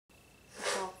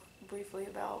briefly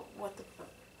about what the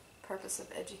purpose of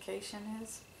education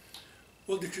is?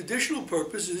 Well, the traditional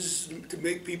purpose is to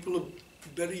make people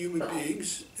better human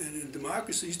beings, and in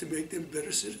democracies to make them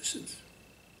better citizens.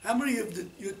 How many of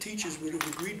your teachers would have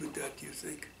agreed with that, do you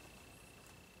think?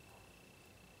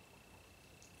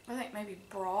 I think maybe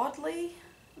broadly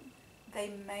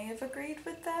they may have agreed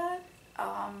with that.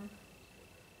 I'm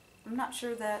not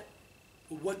sure that.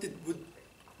 Well,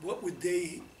 what would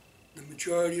they, the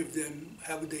majority of them,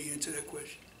 how would they answer that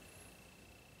question?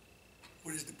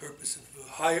 What is the purpose of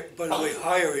higher, by the way,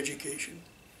 higher education?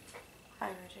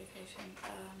 Higher education.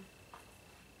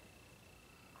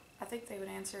 I think they would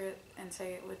answer it and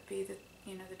say it would be the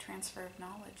transfer of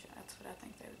knowledge. That's what I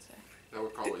think they would say. I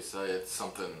would probably say it's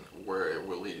something where it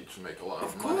will lead you to make a lot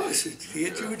of money. Of course, it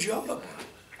gets you a job.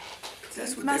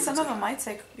 That's what Some of them might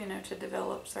say, to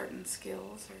develop certain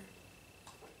skills or,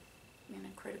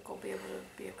 be able to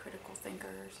be a critical thinker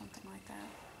or something like that.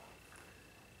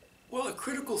 Well, a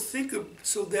critical thinker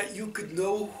so that you could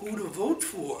know who to vote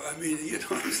for. I mean,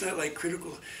 it's not like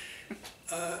critical,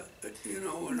 how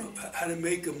to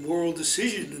make a moral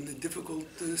decision in a difficult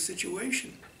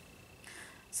situation.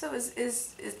 So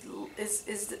is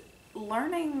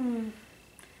learning,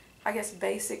 I guess,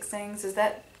 basic things, is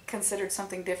that considered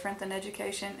something different than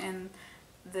education in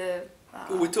the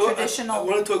traditional? I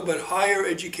want to talk about higher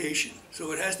education.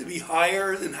 So it has to be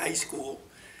higher than high school.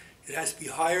 It has to be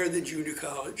higher than junior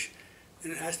college.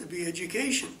 And it has to be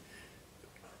education.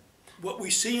 What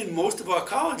we see in most of our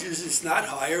colleges is not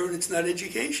higher and it's not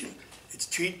education. It's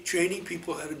training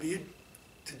people how to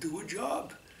do a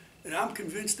job. And I'm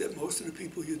convinced that most of the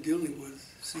people you're dealing with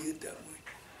see it that way.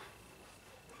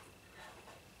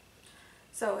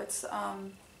 So it's...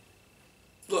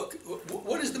 Look,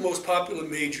 what is the most popular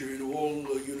major in all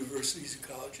universities and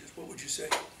colleges? What would you say?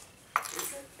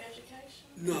 Is it education?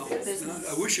 No, it's not.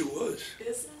 I wish it was.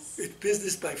 Business? It's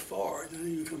business by far. It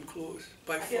doesn't even come close.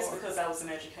 By far. I guess because I was in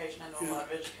education, I know a lot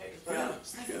of educators, but I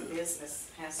was thinking business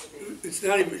has to be.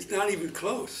 It's not even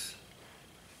close.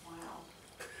 Wow.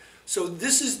 So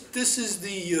this is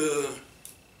the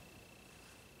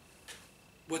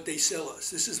what they sell us.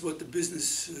 This is what the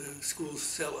business schools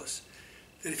sell us.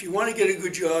 That if you want to get a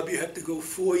good job, you have to go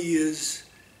 4 years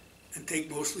and take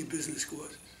mostly business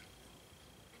courses.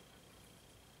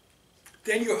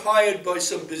 Then you're hired by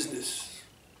some business,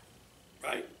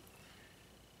 right?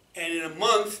 And in a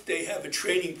month, they have a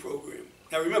training program.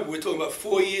 Now remember, we're talking about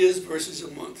 4 years versus a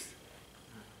month.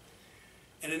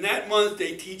 And in that month,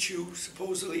 they teach you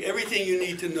supposedly everything you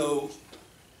need to know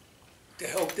to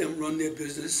help them run their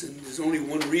business. And there's only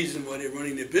one reason why they're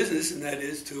running their business, and that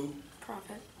is to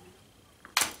profit.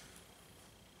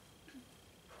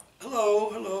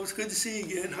 Hello, it's good to see you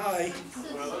again. Hi.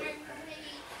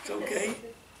 It's okay.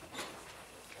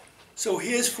 So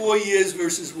here's 4 years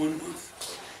versus 1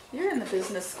 month. You're in the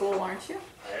business school, aren't you?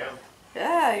 I am.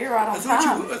 Yeah, you're right on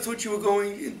time. I thought you were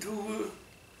going into...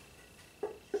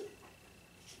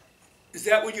 is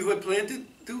that what you had planned to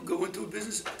do? Go to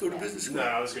business school? No,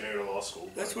 I was going to go to law school.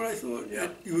 That's what I thought. Yeah.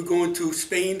 You were going to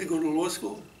Spain to go to law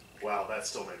school? Wow, that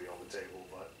still may be on the table,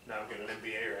 but now I'm getting an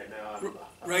MBA right now.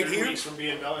 I'm Right 3 here? weeks from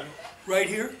being done. Right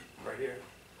here? Right here.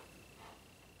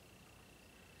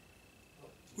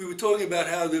 We were talking about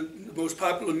how the most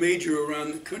popular major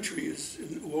around the country is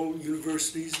in all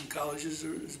universities and colleges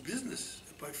is business.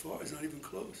 By far, it's not even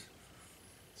close.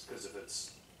 It's because of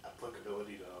its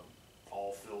applicability to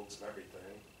all fields of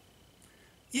everything.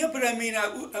 Yeah, but I mean,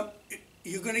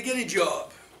 you're going to get a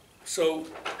job. So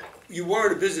you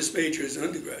weren't a business major as an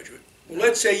undergraduate. Well,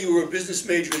 let's say you were a business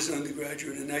major as an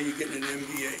undergraduate and now you're getting an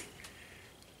MBA.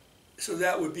 So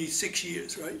that would be 6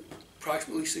 years, right?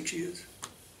 Approximately 6 years.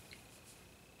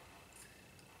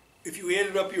 If you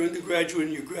added up your undergraduate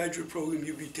and your graduate program,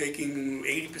 you'd be taking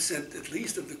 80% at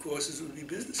least of the courses would be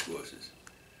business courses.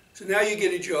 So now you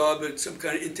get a job at some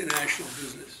kind of international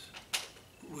business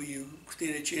where you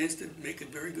stand a chance to make a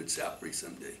very good salary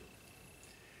someday.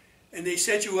 And they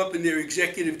set you up in their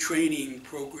executive training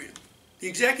program. The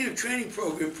executive training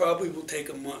program probably will take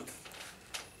a month.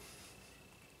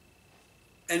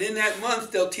 And in that month,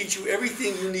 they'll teach you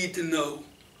everything you need to know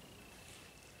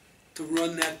to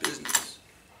run that business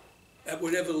at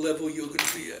whatever level you're going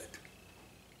to be at.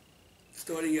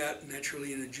 Starting out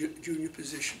naturally in a junior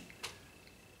position.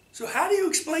 So how do you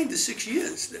explain the 6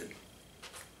 years then?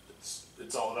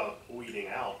 It's all about weeding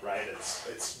out, right?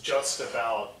 It's just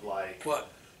about like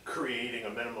what? Creating a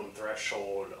minimum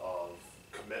threshold of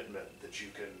commitment that you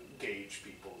can gauge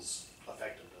people's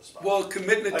effectiveness by. Well,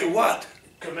 commitment to Like, what?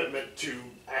 Commitment to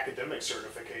academic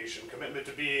certification, commitment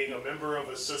to being a member of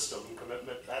a system,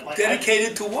 commitment.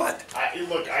 Dedicated to what? I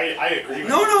agree with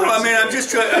No, you no, I mean, I'm principally.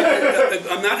 just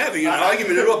trying, I'm not having an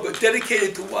argument at all, but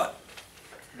dedicated to what?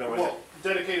 Well,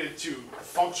 dedicated to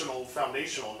functional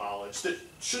foundational knowledge that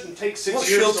shouldn't take 6 Well,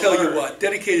 years she'll to tell learn. you what,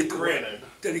 dedicated to what? Granted.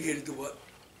 Dedicated to what?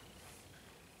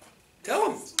 Tell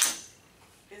them. Is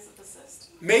it the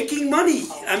system? Making money.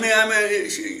 I mean,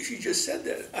 she just said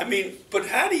that. I mean, but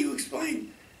how do you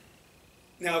explain?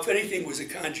 Now, if anything was a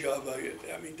con job,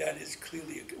 I mean, that is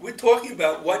clearly, we're talking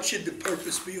about what should the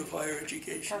purpose be of higher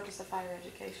education. Purpose of higher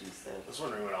education is I was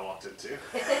wondering what I walked into.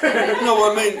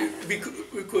 No, I mean,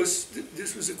 because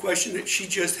this was a question that she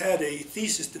just had a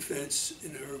thesis defense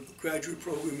in her graduate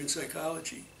program in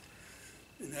psychology,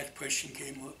 and that question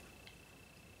came up.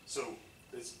 So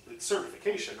it's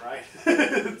certification, right?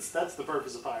 That's the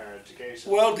purpose of higher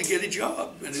education. Well, to get a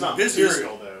job, and It's in not business,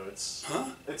 material though.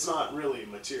 It's not really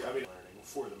material. I mean, learning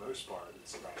for the most part,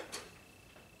 it's about.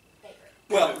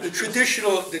 well, the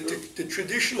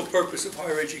traditional purpose of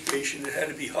higher education, it had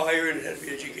to be higher and it had to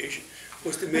be education,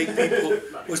 was to make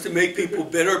people,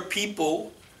 better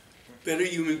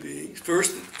human beings.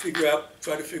 First,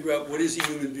 try to figure out what is a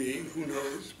human being. Who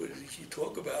knows? But you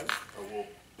talk about it. Oh, well,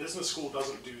 business school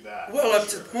doesn't do that. Well, up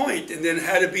to the point, and then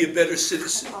how to be a better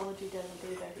citizen. psychology doesn't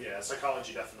do that. Yeah,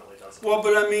 psychology definitely doesn't. Well,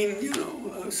 but I mean, you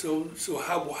know, so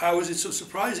how is it so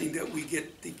surprising that we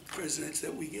get the presidents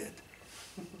that we get?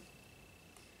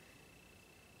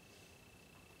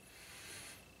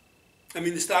 I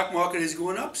mean, the stock market has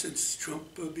gone up since Trump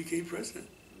became president.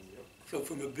 Yep. So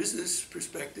from a business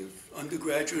perspective,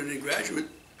 undergraduate and graduate,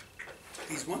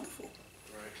 he's wonderful.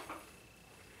 Right.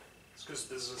 It's because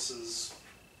businesses,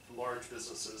 large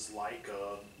businesses, like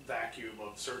a vacuum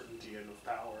of certainty and of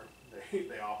power.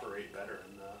 They operate better,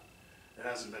 and it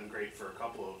hasn't been great for a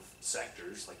couple of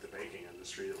sectors, like the baking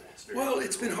industry that wants very. Well,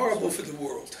 it's been horrible for the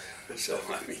world. So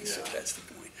I mean, so Yeah. that's the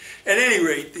point. At any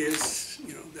rate, there's,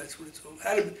 you know, that's what it's all.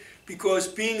 Because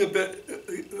being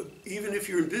even if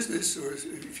you're in business or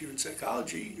if you're in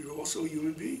psychology, you're also a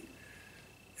human being.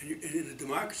 And in a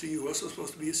democracy, you're also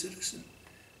supposed to be a citizen.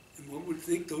 And one would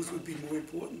think those would be more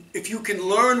important. If you can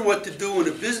learn what to do in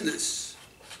a business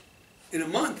in a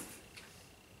month,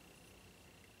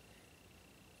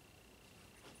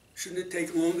 shouldn't it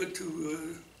take longer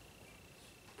to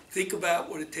think about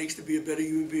what it takes to be a better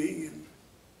human being? And,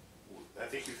 I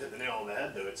think you've hit the nail on the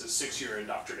head, though. It's a 6-year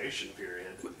indoctrination period.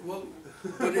 well,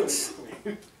 but it's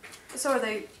So are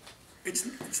they, it's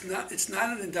not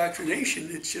an indoctrination.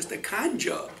 It's just a con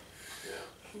job.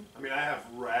 Yeah. I mean, I have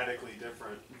radically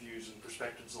different views and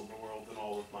perspectives on the world than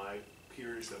all of my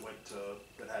peers that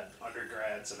that had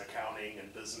undergrads in accounting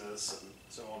and business and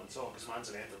so on and so on, because mine's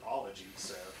in anthropology,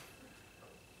 so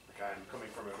I'm coming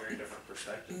from a very different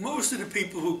perspective. Most of the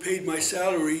people who paid my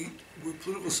salary were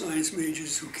political science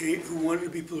majors who wanted to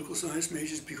be political science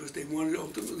majors because they wanted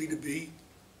ultimately to be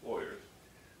Lawyers.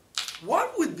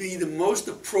 What would be the most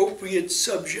appropriate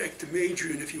subject to major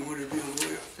in if you wanted to be a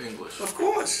lawyer? English. Of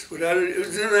course, without it,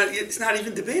 it's not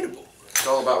even debatable. It's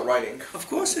all about writing. Of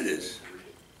course it is.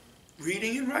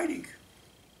 Reading and writing.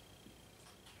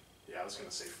 Yeah, I was going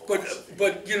to say philosophy.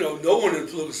 But you know, no one in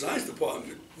the political science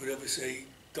department would ever say,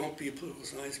 don't be a political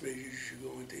science major, you should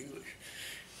go into English.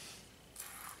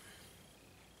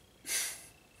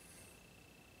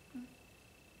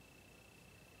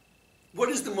 What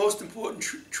is the most important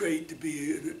trait to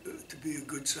be a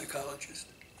good psychologist?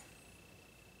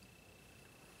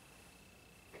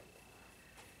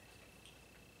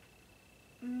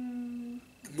 The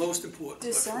most important.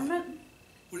 discernment?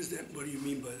 What is that? What do you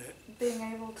mean by that? Being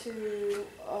able to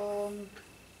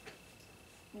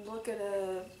look at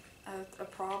a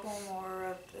problem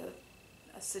or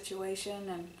a situation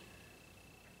and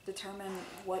determine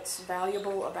what's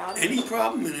valuable about it. Any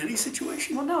problem in any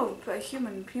situation? Well, no, but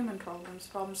human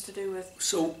problems to do with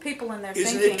So people and their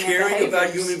isn't thinking it caring and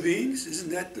about behaviors. human beings? Isn't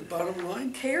that the bottom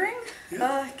line? Caring?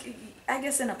 Yeah. I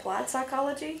guess in applied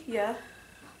psychology, yeah.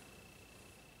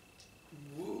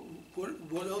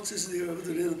 What else is there other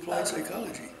than applied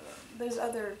psychology? There's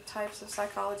other types of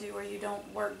psychology where you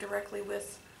don't work directly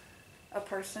with a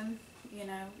person. You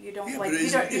know, you don't Yeah, like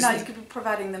but you're not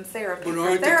providing them therapy. But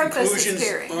For therapists, it's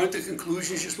caring. aren't the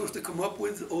conclusions you're supposed to come up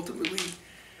with ultimately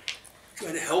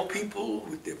try to help people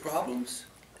with their problems?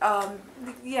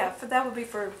 Yeah, that would be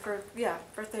for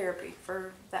therapy,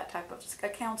 for that type of a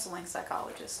counseling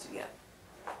psychologist. Yeah.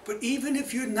 But even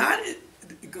if you're not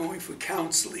going for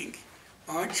counseling,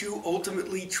 aren't you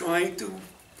ultimately trying to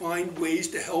find ways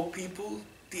to help people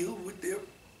deal with their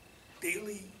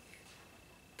daily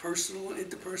personal and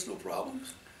interpersonal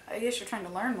problems? I guess you're trying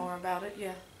to learn more about it,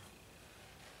 yeah.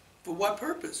 For what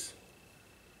purpose?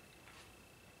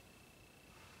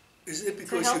 Isn't it To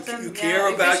because help you them, care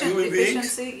yeah, about human beings?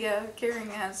 efficiency, yeah, caring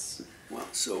has, Well,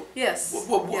 so yes.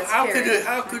 Yes, how could caring.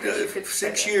 how I could guess you a could say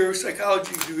that. 6-year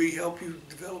psychology degree help you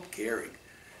develop caring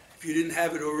if you didn't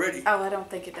have it already? Oh, I don't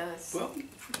think it does. Well,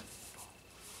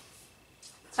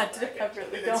 I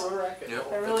really It's don't. a racket. Yep,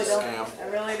 I really it's a don't. scam. I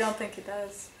really don't think it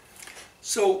does.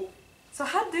 so So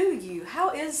how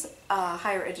is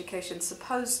higher education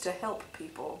supposed to help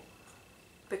people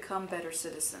become better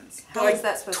citizens? How by is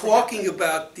that supposed talking to happen?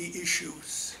 about the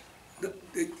issues, the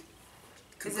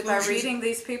Is it by conclusions, reading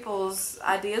these people's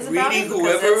ideas about Reading it? Because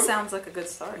whoever- that sounds like a good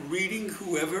start. reading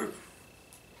whoever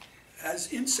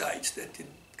has insights that could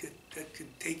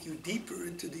take you deeper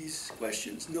into these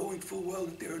questions, knowing full well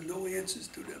that there are no answers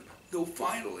to them, no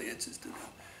final answers to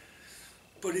them.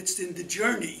 But it's in the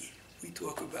journey we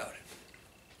talk about.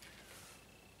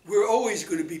 We're always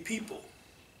going to be people,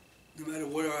 no matter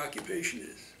what our occupation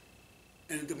is.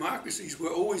 And in democracies,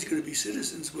 we're always going to be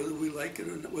citizens, whether we like it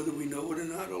or not, whether we know it or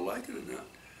not, or like it or not.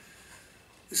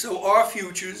 So our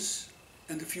futures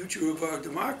and the future of our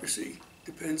democracy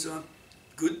depends on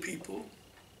good people,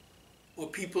 or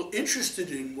people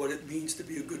interested in what it means to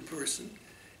be a good person,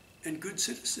 and good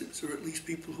citizens, or at least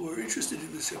people who are interested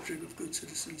in the subject of good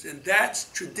citizens. And that's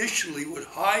traditionally what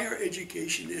higher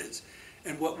education is.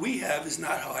 And what we have is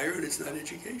not higher, and it's not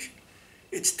education.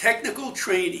 It's technical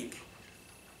training.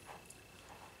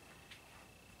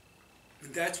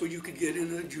 And that's what you could get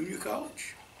in a junior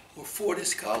college, or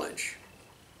Fortis College.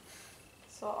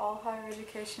 So all higher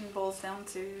education boils down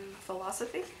to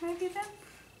philosophy, maybe then?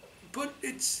 But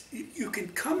you can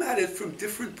come at it from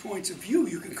different points of view.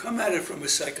 You can come at it from a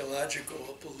psychological,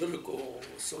 a political,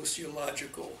 a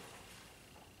sociological,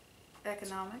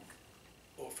 Economic?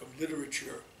 or from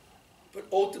literature. But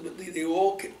ultimately, they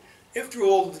all can, after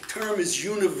all, the term is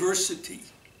university.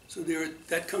 So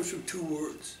that comes from two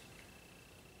words.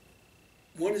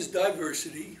 One is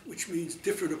diversity, which means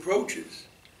different approaches.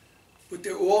 But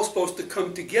they're all supposed to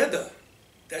come together.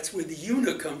 That's where the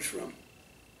una comes from.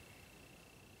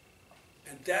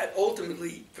 And that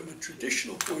ultimately, from a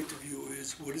traditional point of view,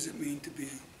 is what does it mean to be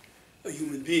a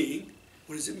human being?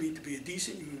 What does it mean to be a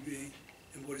decent human being?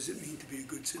 And what does it mean to be a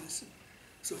good citizen?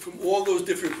 So from all those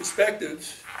different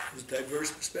perspectives, those diverse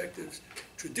perspectives,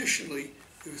 traditionally,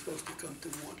 they were supposed to come to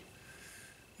one.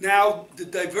 Now, the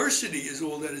diversity is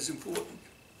all that is important,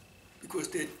 because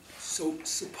they're so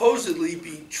supposedly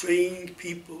being trained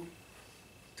people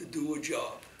to do a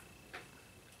job.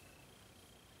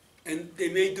 And they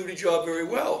may do the job very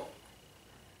well,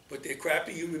 but they're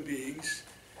crappy human beings,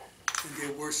 and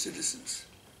they're worse citizens.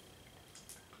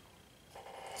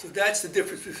 So that's the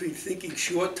difference between thinking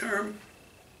short-term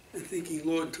and thinking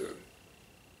long-term.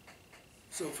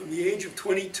 So from the age of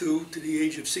 22 to the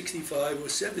age of 65 or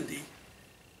 70,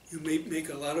 you may make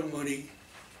a lot of money,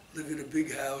 live in a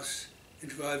big house, and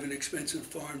drive an expensive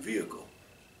foreign vehicle.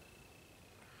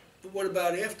 But what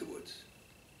about afterwards?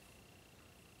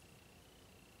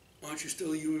 Aren't you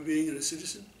still a human being and a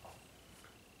citizen?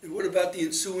 And what about the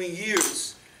ensuing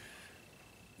years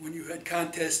when you had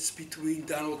contests between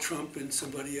Donald Trump and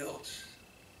somebody else?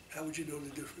 How would you know the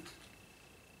difference?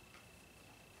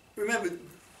 Remember,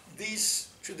 these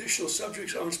traditional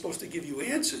subjects aren't supposed to give you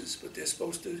answers, but they're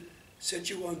supposed to set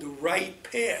you on the right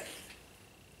path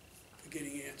for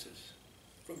getting answers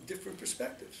from different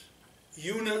perspectives.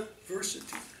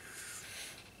 University.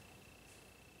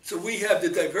 So we have the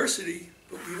diversity,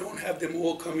 but we don't have them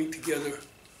all coming together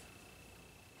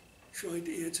trying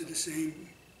to answer the same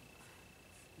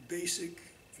basic,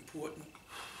 important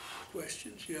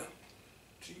questions. Yeah.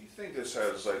 Do you think this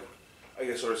has, like, I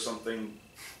guess, sort of something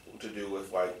to do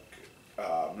with, like,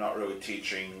 not really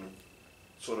teaching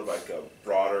sort of like a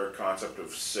broader concept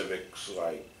of civics,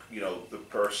 like, you know, the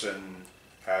person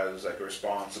has like a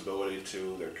responsibility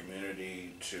to their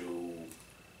community, to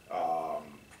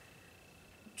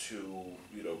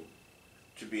you know,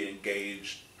 to be an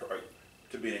engaged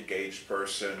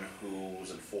person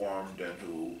who's informed and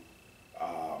who.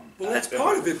 Well, that's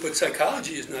part of it, but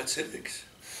psychology is not civics.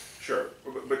 Sure,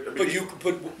 but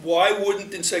But why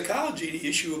wouldn't in psychology the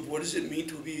issue of what does it mean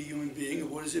to be a human being,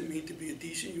 and what does it mean to be a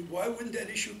decent human, why wouldn't that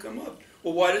issue come up?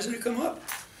 Well, why doesn't it come up?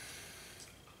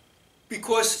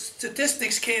 Because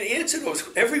statistics can't answer those.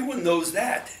 Everyone knows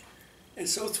that. And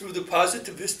so through the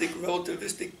positivistic,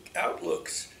 relativistic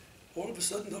outlooks, all of a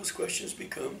sudden those questions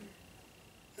become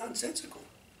nonsensical.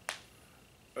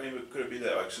 I mean, could it be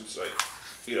that, like, since, like,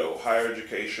 you know, higher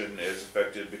education is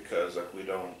affected because, like, we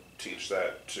don't teach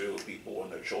that to people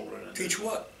and their children? And Teach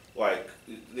what? like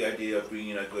the idea of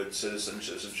being a good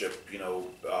citizenship, you know,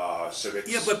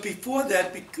 civics. Yeah, but before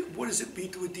that, what does it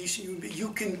mean to a decent human being?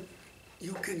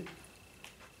 You can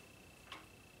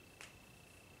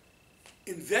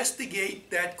investigate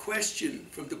that question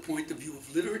from the point of view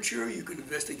of literature, you can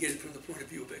investigate it from the point of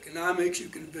view of economics, you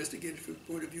can investigate it from the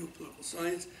point of view of political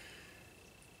science.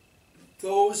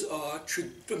 Those are,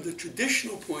 from the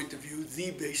traditional point of view,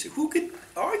 the basic. Who could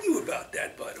argue about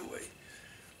that, by the way?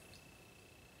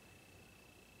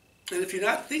 And if you're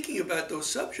not thinking about those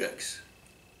subjects,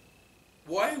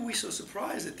 why are we so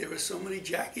surprised that there are so many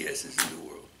jackasses in the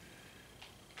world?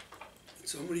 And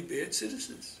so many bad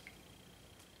citizens?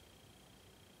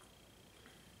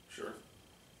 Sure.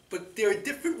 But there are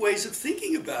different ways of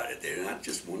thinking about it. They're not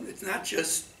just one, it's not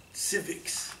just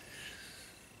civics.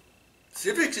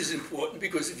 Civics is important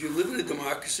because if you live in a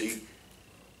democracy,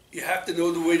 you have to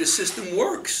know the way the system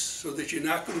works so that you're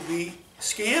not going to be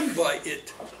scammed by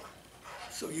it.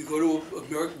 So you go to an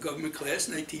American government class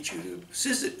and they teach you the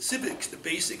civics, the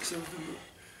basics of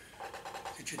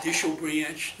the judicial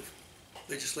branch,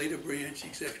 the legislative branch, the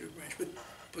executive branch.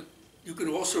 But you can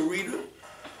also read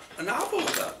a novel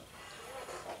about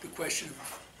the question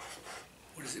of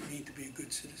what does it mean to be a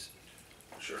good citizen.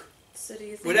 Sure. So do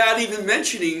you think Without even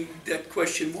mentioning that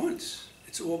question once.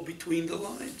 It's all between the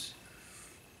lines.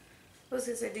 I was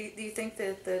going to say, do you think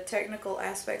that the technical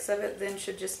aspects of it then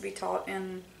should just be taught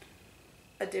in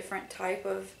a different type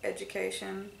of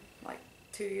education, like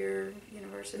 2-year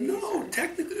universities? No,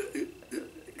 technically,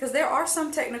 Because there are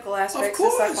some technical aspects of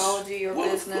of course. psychology or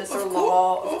Well, business or cour-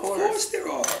 law, Of course there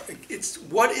are. It's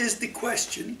what is the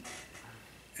question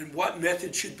and what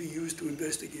method should be used to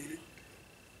investigate it.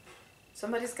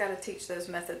 Somebody's got to teach those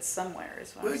methods somewhere,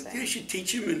 is what Well, I'm saying. they should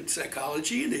teach them in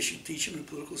psychology and they should teach them in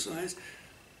political science.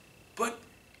 But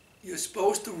you're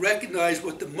supposed to recognize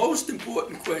what the most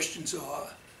important questions are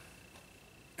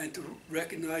and to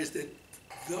recognize that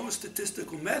those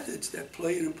statistical methods that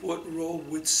play an important role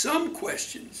with some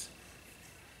questions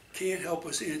can't help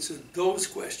us answer those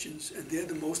questions, and they're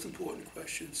the most important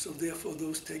questions. So therefore,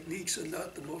 those techniques are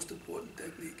not the most important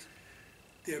techniques.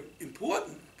 They're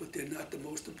important, but they're not the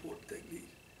most important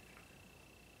techniques.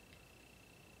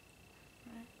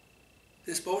 Right.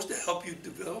 They're supposed to help you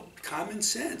develop common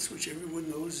sense, which everyone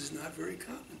knows is not very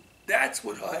common. That's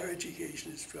what higher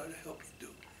education is trying to help you do.